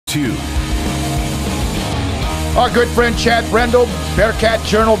2. Our good friend Chad Brendel,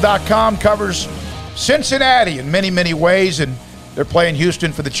 BearcatJournal.com, covers Cincinnati in many, many ways, and they're playing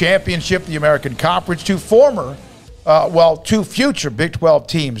Houston for the championship, the American Conference, two future Big 12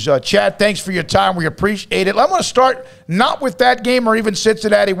 teams. Chad, thanks for your time. We appreciate it. I'm going to start not with that game or even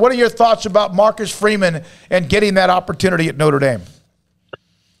Cincinnati. What are your thoughts about Marcus Freeman and getting that opportunity at Notre Dame?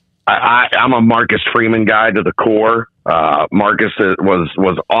 I'm a Marcus Freeman guy to the core. Marcus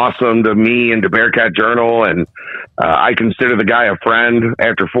was awesome to me and to Bearcat Journal, and I consider the guy a friend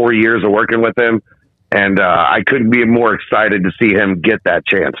after 4 years of working with him. And I couldn't be more excited to see him get that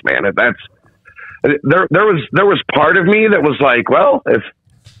chance, man. There was part of me that was like, well,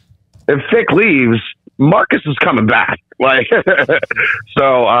 if Fick leaves, Marcus is coming back.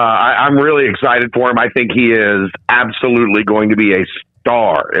 So I'm really excited for him. I think he is absolutely going to be a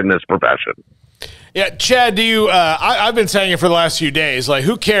star in this profession. Yeah, Chad, do you? I've been saying it for the last few days.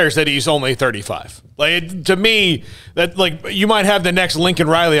 Who cares that he's only 35? To me, that you might have the next Lincoln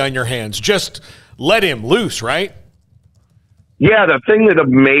Riley on your hands. Just let him loose, right? Yeah, the thing that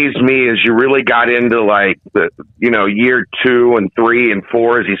amazed me is you really got into year 2 and 3 and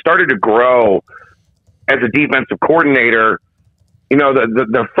 4 as he started to grow as a defensive coordinator.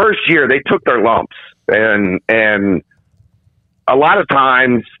 The first year they took their lumps, and a lot of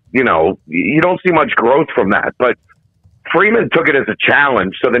times, you don't see much growth from that. But Freeman took it as a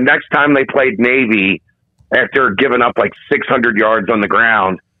challenge. So the next time they played Navy, after giving up 600 yards on the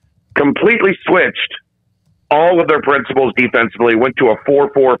ground, completely switched all of their principles defensively, went to a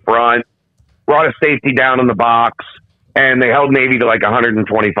 4-4 front, brought a safety down in the box, and they held Navy to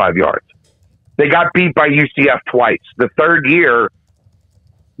 125 yards. They got beat by UCF twice. The third year,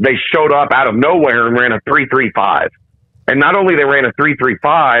 they showed up out of nowhere and ran a 3-3-5. And not only they ran a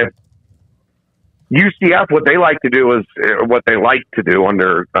 3-3-5, UCF, what they like to do is what they like to do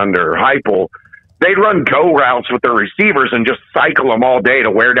under Heupel. They'd run go routes with their receivers and just cycle them all day to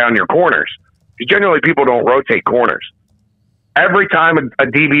wear down your corners. Generally, people don't rotate corners. Every time a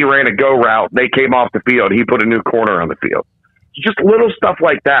DB ran a go route, they came off the field. He put a new corner on the field. Just little stuff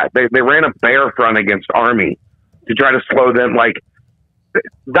like that. They ran a bear front against Army to try to slow them.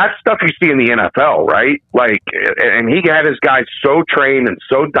 That's stuff you see in the NFL, right? And he had his guys so trained and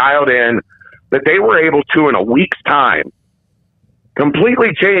so dialed in that they were able to, in a week's time,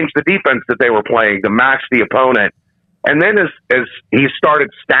 completely change the defense that they were playing to match the opponent. And then as he started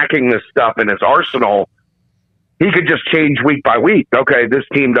stacking this stuff in his arsenal, he could just change week by week. Okay, this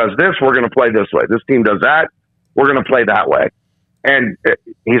team does this, we're going to play this way. This team does that, we're going to play that way. And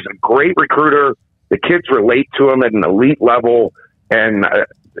he's a great recruiter. The kids relate to him at an elite level. And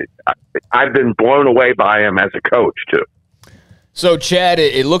I've been blown away by him as a coach, too. So, Chad,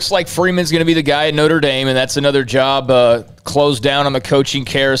 it looks like Freeman's going to be the guy at Notre Dame, and that's another job closed down on the coaching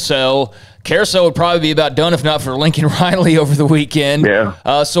carousel. Carousel would probably be about done if not for Lincoln Riley over the weekend.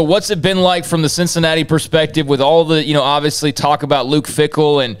 Yeah. So what's it been like from the Cincinnati perspective with all the, obviously talk about Luke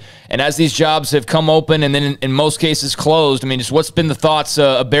Fickell and as these jobs have come open and then in most cases closed, just what's been the thoughts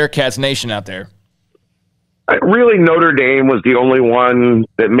of Bearcats Nation out there? Really, Notre Dame was the only one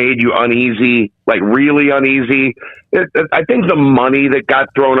that made you uneasy, really uneasy. I think the money that got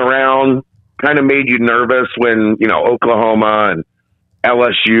thrown around kind of made you nervous when, Oklahoma and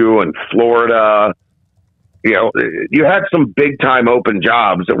LSU and Florida, you had some big time open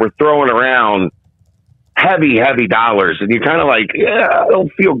jobs that were throwing around heavy dollars. And you kind of I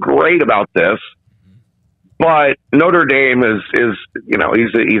don't feel great about this. But Notre Dame is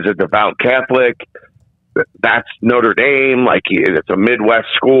he's a devout Catholic. That's Notre Dame. It's a Midwest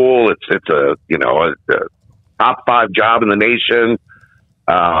school. It's a top 5 job in the nation.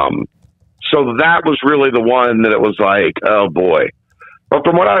 So that was really the one that it was oh boy. But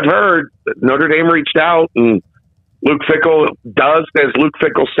from what I've heard, Notre Dame reached out and Luke Fickell does as Luke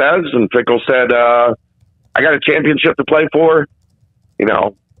Fickell says. And Fickell said, I got a championship to play for.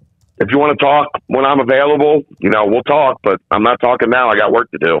 If you want to talk when I'm available, we'll talk, but I'm not talking now. I got work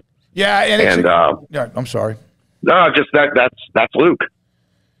to do. Yeah, yeah, I'm sorry. No, just that's Luke.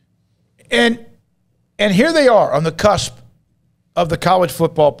 And here they are on the cusp of the college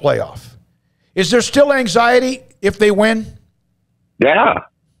football playoff. Is there still anxiety if they win? Yeah.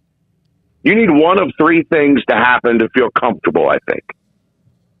 You need one of 3 things to happen to feel comfortable, I think.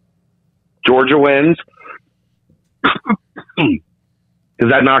 Georgia wins, because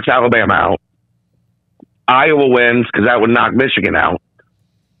that knocks Alabama out. Iowa wins, because that would knock Michigan out.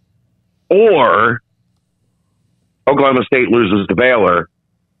 Or Oklahoma State loses to Baylor,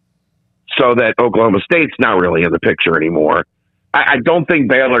 so that Oklahoma State's not really in the picture anymore. I don't think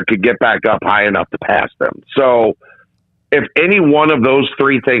Baylor could get back up high enough to pass them. So if any one of those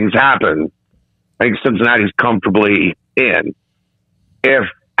three things happen, I think Cincinnati's comfortably in. If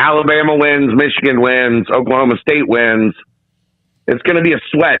Alabama wins, Michigan wins, Oklahoma State wins, it's going to be a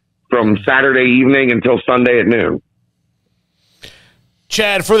sweat from Saturday evening until Sunday at noon.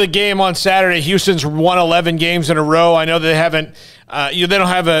 Chad, for the game on Saturday, Houston's won 11 games in a row. I know they haven't, they don't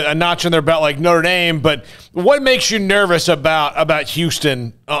have a notch on their belt like Notre Dame, but what makes you nervous about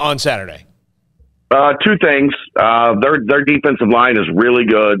Houston on Saturday? Two things. Their defensive line is really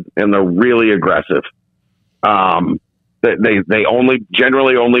good and they're really aggressive. They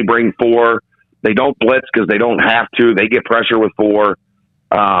generally only bring 4. They don't blitz because they don't have to. They get pressure with 4.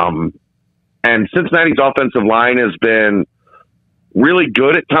 And Cincinnati's offensive line has been really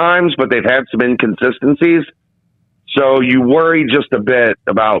good at times, but they've had some inconsistencies. So you worry just a bit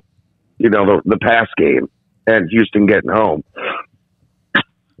about, the pass game and Houston getting home.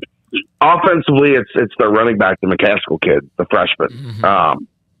 Offensively, it's their running back, the McCaskill kid, the freshman. Mm-hmm.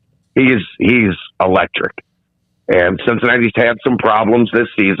 He's electric. And Cincinnati's had some problems this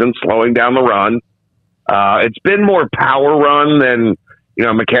season slowing down the run. It's been more power run than,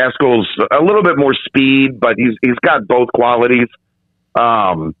 McCaskill's a little bit more speed, but he's got both qualities.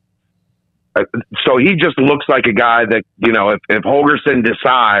 So he just looks like a guy that, if Holgorsen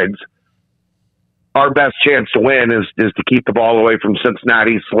decides our best chance to win is to keep the ball away from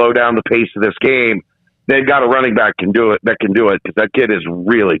Cincinnati, slow down the pace of this game, they've got a running back that can do it because that kid is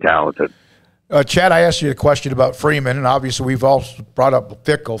really talented. Chad, I asked you a question about Freeman, and obviously we've also brought up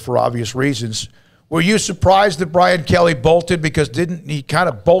Fickell for obvious reasons. Were you surprised that Brian Kelly bolted? Because didn't he kind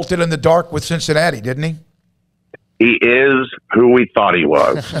of bolted in the dark with Cincinnati, didn't he? He is who we thought he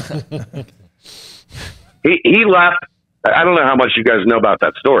was. He left. I don't know how much you guys know about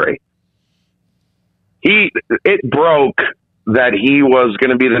that story. It broke that he was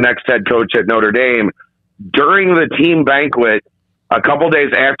going to be the next head coach at Notre Dame during the team banquet a couple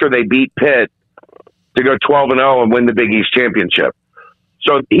days after they beat Pitt to go 12-0 and win the Big East championship.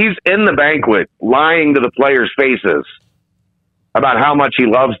 So he's in the banquet lying to the players' faces about how much he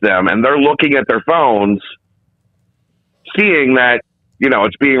loves them, and they're looking at their phones, seeing that,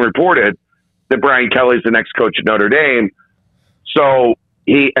 it's being reported that Brian Kelly's the next coach at Notre Dame. So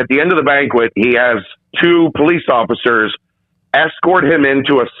at the end of the banquet, he has 2 police officers escort him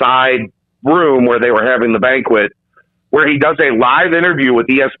into a side room where they were having the banquet, where he does a live interview with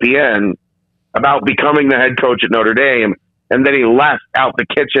ESPN about becoming the head coach at Notre Dame, and then he left out the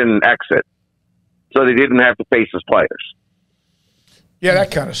kitchen exit so they didn't have to face his players. Yeah,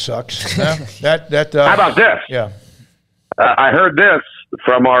 that kind of sucks. How about this? Yeah. I heard this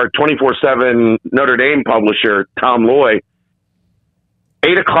from our 24/7 Notre Dame publisher, Tom Loy.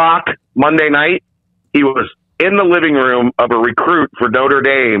 8 o'clock Monday night, he was in the living room of a recruit for Notre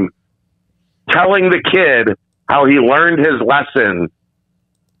Dame telling the kid how he learned his lesson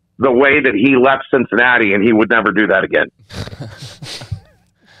the way that he left Cincinnati and he would never do that again.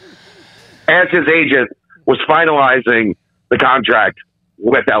 As his agent was finalizing the contract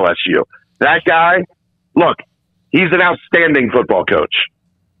with LSU. That guy, look, he's an outstanding football coach.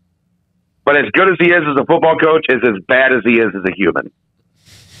 But as good as he is as a football coach is as bad as he is as a human.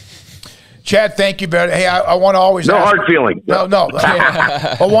 Chad, thank you very much. Hey, I want to always no ask hard feelings. No.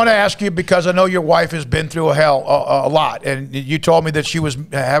 I want to ask you because I know your wife has been through a lot, and you told me that she was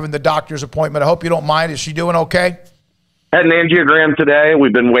having the doctor's appointment. I hope you don't mind. Is she doing okay? Had an angiogram today.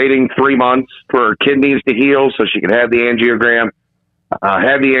 We've been waiting 3 months for her kidneys to heal so she could have the angiogram.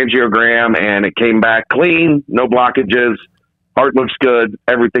 Had the angiogram, and it came back clean, no blockages. Heart looks good.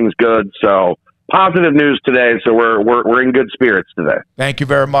 Everything's good. So positive news today, so we're in good spirits today. Thank you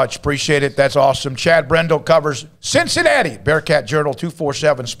very much. Appreciate it. That's awesome. Chad Brendel covers Cincinnati. Bearcat Journal,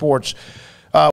 247 Sports.